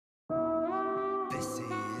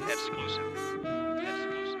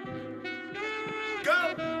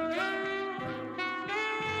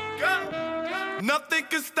Nothing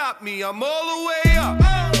can stop me, I'm all the way up.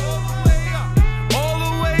 All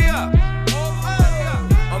the way up.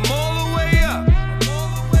 I'm all the way up.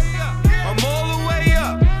 I'm all the way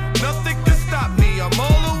up. Nothing can stop me, I'm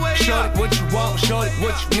all the way up. Shorty, what you want, shorty,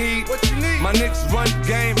 what you need. My niggas run the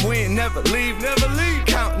game, we ain't never leave.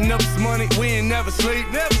 Counting up this money, we ain't never sleep.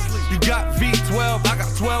 You got V12, I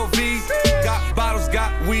got 12 V's. Got bottles,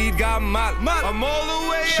 got weed, got molly. I'm all the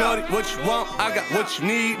way up. Shorty, what you want, I got what you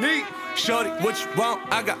need. Shorty, what you want,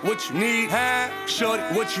 I got what you need. Shorty,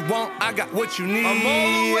 what you want, I got what you need. I'm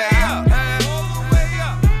all the way up.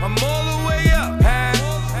 I'm all the way up.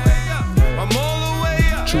 I'm all the way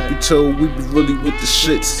up. Truth be told, we be really with the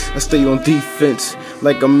shits. I stay on defense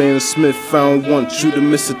like I'm Aaron Smith. I don't want you to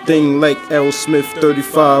miss a thing like Errol Smith.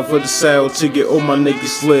 35 for the sour ticket. All my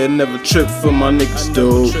niggas slid. Never trip for my niggas,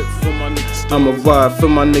 dude. I'ma ride for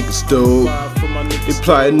my niggas, dude. They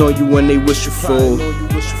plotting on you when they wish you fall.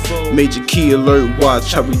 Major key alert,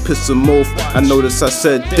 watch how we piss them off. I notice I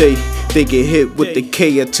said they get hit with the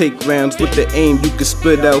K. I take rounds with the aim, you can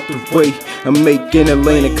split out the way. I'm making a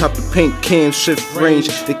lane and cop the paint, cam shift range.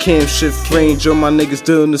 The cam shift range, all my niggas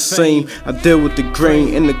doing the same. I deal with the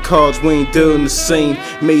grain in the cards, we ain't doing the same.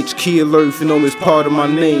 Major key alert, you know it's part of my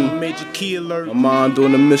name. Major key alert, I'm on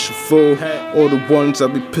doing a mission full. All the ones I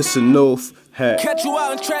be pissing off. Catch you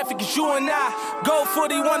out in traffic, it's you and I. Gold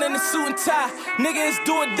 41 in the suit and tie. Nigga, it's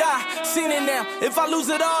do or die. Seen it now. If I lose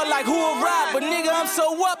it all, like who will ride? But nigga, I'm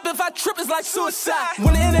so up. If I trip, it's like suicide.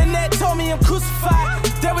 When the internet told me I'm crucified,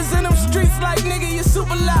 that was in them streets like nigga, you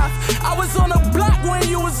super live. I was on the block when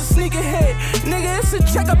you was a sneakerhead. Nigga, it's a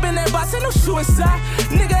check up in that box, ain't no shoe inside.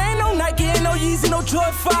 Nigga, ain't no Nike, ain't no Yeezy, no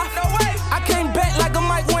Jordan 5. No way. I came back like a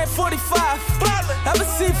Mike went 45. Ever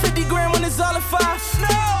see 50 grand when it's all in 5?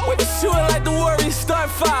 No. We just shooting like the Warriors start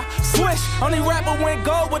 5. Swish, only rapper went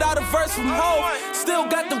gold without a verse from Hov. Still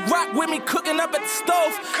got the rock with me cooking up at the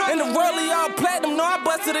stove. In the world of y'all platinum, know I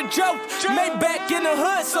busted a joke. Made back in the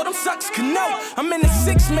hood so them sucks can know. I'm in the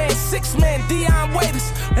six man, Dion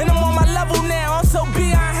Waiters. And I'm on my level now, I'm so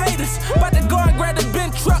beyond haters. About to go and grab the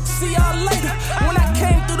bin truck, see y'all later. When I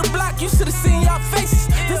came through the block, you should've seen y'all faces.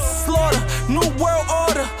 This is slaughter, new world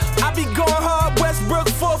order. I be going hard, Westbrook,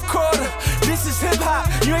 fourth quarter. This is hip hop,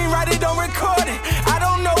 you ain't write it, don't record it. I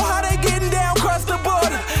don't know how they getting down across the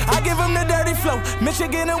border. I give them the dirty flow,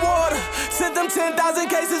 Michigan and water. Sent them 10,000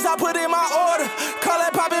 cases, I put in my order. Call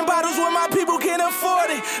that popping bottles when my people can't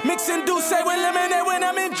afford it. Mixing Douce with lemonade when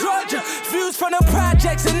I'm in Georgia. Views from the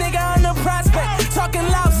projects, a nigga on the prospect. Talking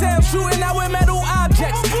loud sound, shooting out with metal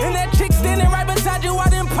objects. And that chick standing right beside you, I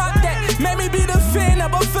didn't pop that. Made me be the fan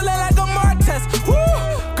up, I'm feeling like a Martez. Woo!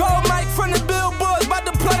 Gold mic from the billboards, about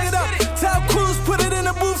to plug it up. Tell Cruz, put it in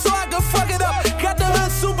the booth so I can fuck it up. Got the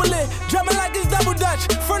hood super lit, drumming like it's double dutch.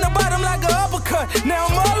 From the bottom like an uppercut, now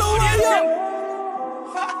I'm all the way up.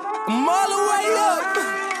 I'm all the way up.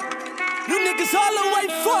 You niggas all the way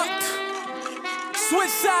fucked.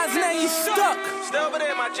 Switch sides, now you stuck.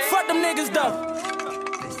 Fuck them niggas though.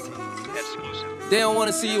 They don't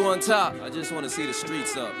wanna see you on top, I just wanna see the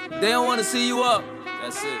streets up. They don't wanna see you up,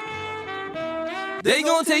 that's it. They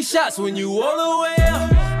gon' take shots when you all the way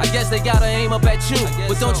up. I guess they gotta aim up at you,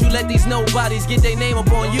 but don't you let these nobodies get their name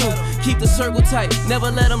up on you. Keep the circle tight, never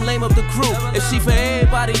let them lame up the crew. If she for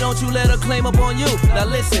everybody, don't you let her claim up on you. Now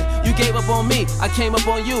listen, you gave up on me, I came up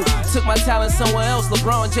on you. Took my talent somewhere else,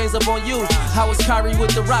 LeBron James up on you. I was Kyrie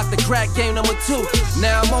with the rock, the crack game number 2.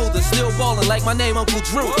 Now I'm older, still ballin' like my name Uncle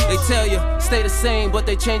Drew. They tell you, stay the same, but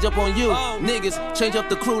they change up on you. Niggas change up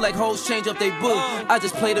the crew like hoes change up they boo. I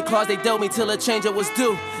just play the cards they dealt me till a change up was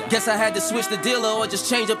due. Guess I had to switch the dealer or just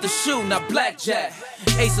change up the shoe. Now blackjack,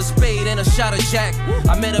 ace of spade and a shot of jack.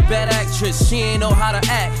 I met a bad actress, she ain't know how to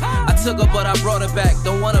act. I took her but I brought her back.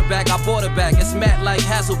 Don't want her back, I bought her back. It's Matt like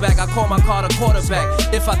Hasselback, I call my car the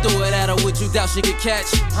quarterback. If I threw it at her, would you doubt she could catch?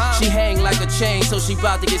 She hang like a chain, so she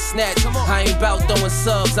bout to get snatched. I ain't bout throwing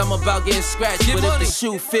subs, I'm about getting scratched. But if the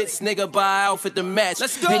shoe fits, nigga, buy an outfit to match.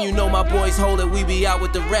 And you know my boys hold it, we be out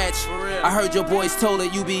with the rats. I heard your boys told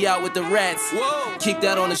it, you be out with the rats. Keep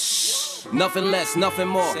that on the nothing less, nothing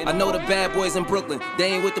more. I know the bad boys in Brooklyn,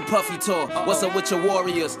 they ain't with the puffy tour. What's up with your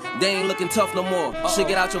warriors? They ain't looking tough no more. Should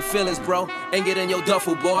get out your feelings, bro, and get in your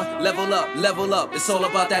duffel, boy. Level up, it's all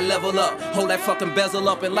about that level up. Hold that fucking bezel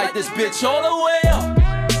up and light this bitch all the way up.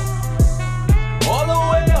 All the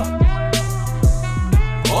way up.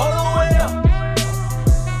 All the way up.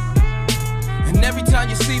 And every time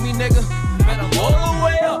you see me, nigga, I'm all the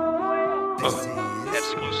way up.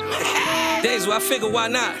 Days where I figure why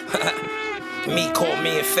not? Me called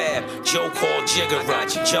me and Fab, Joe called Jigger.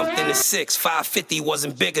 Jumped in the 6, 550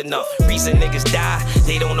 wasn't big enough. Reason niggas die,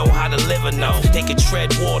 they don't know how to live enough. They can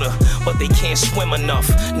tread water, but they can't swim enough.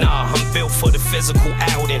 Nah, I'm built for the physical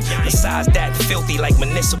outing. Besides that, filthy like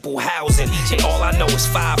municipal housing. And all I know is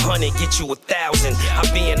 500, get you 1,000. I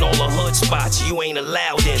be in all the hood spots, you ain't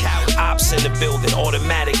allowed in. Ops in the building,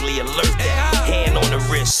 automatically alert that. Hand on the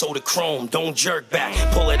wrist, so the chrome, don't jerk back.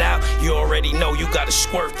 Pull it out, you already know you gotta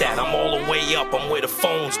squirt that. I'm all the way up, I'm where the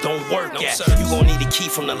phones don't work at. You gon' need a key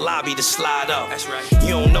from the lobby to slide up. That's right. You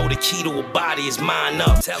don't know the key to a body is mine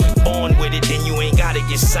up. Born with it, then you ain't gotta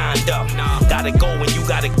get signed up. Gotta go when you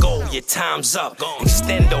gotta go, your time's up.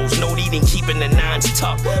 Extendos, no need in keeping the nines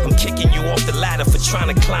tucked. I'm kicking you off the ladder for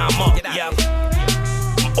trying to climb up. Yeah.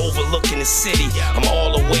 I'm overlooking the city, I'm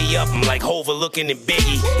all the way up, I'm like overlooking the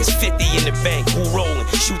Biggie. It's 50 in the bank, who rolling?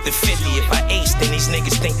 Shoot the 50. If I ace, then these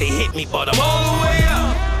niggas think they hit me, but I'm all the way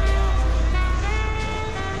up.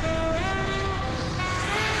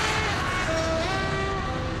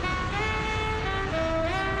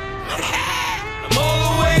 I'm all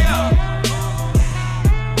the way up.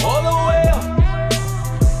 All the way up.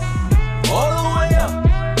 All the way up.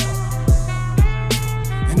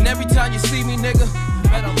 And every time you see me, nigga,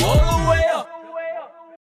 I'm all the way up.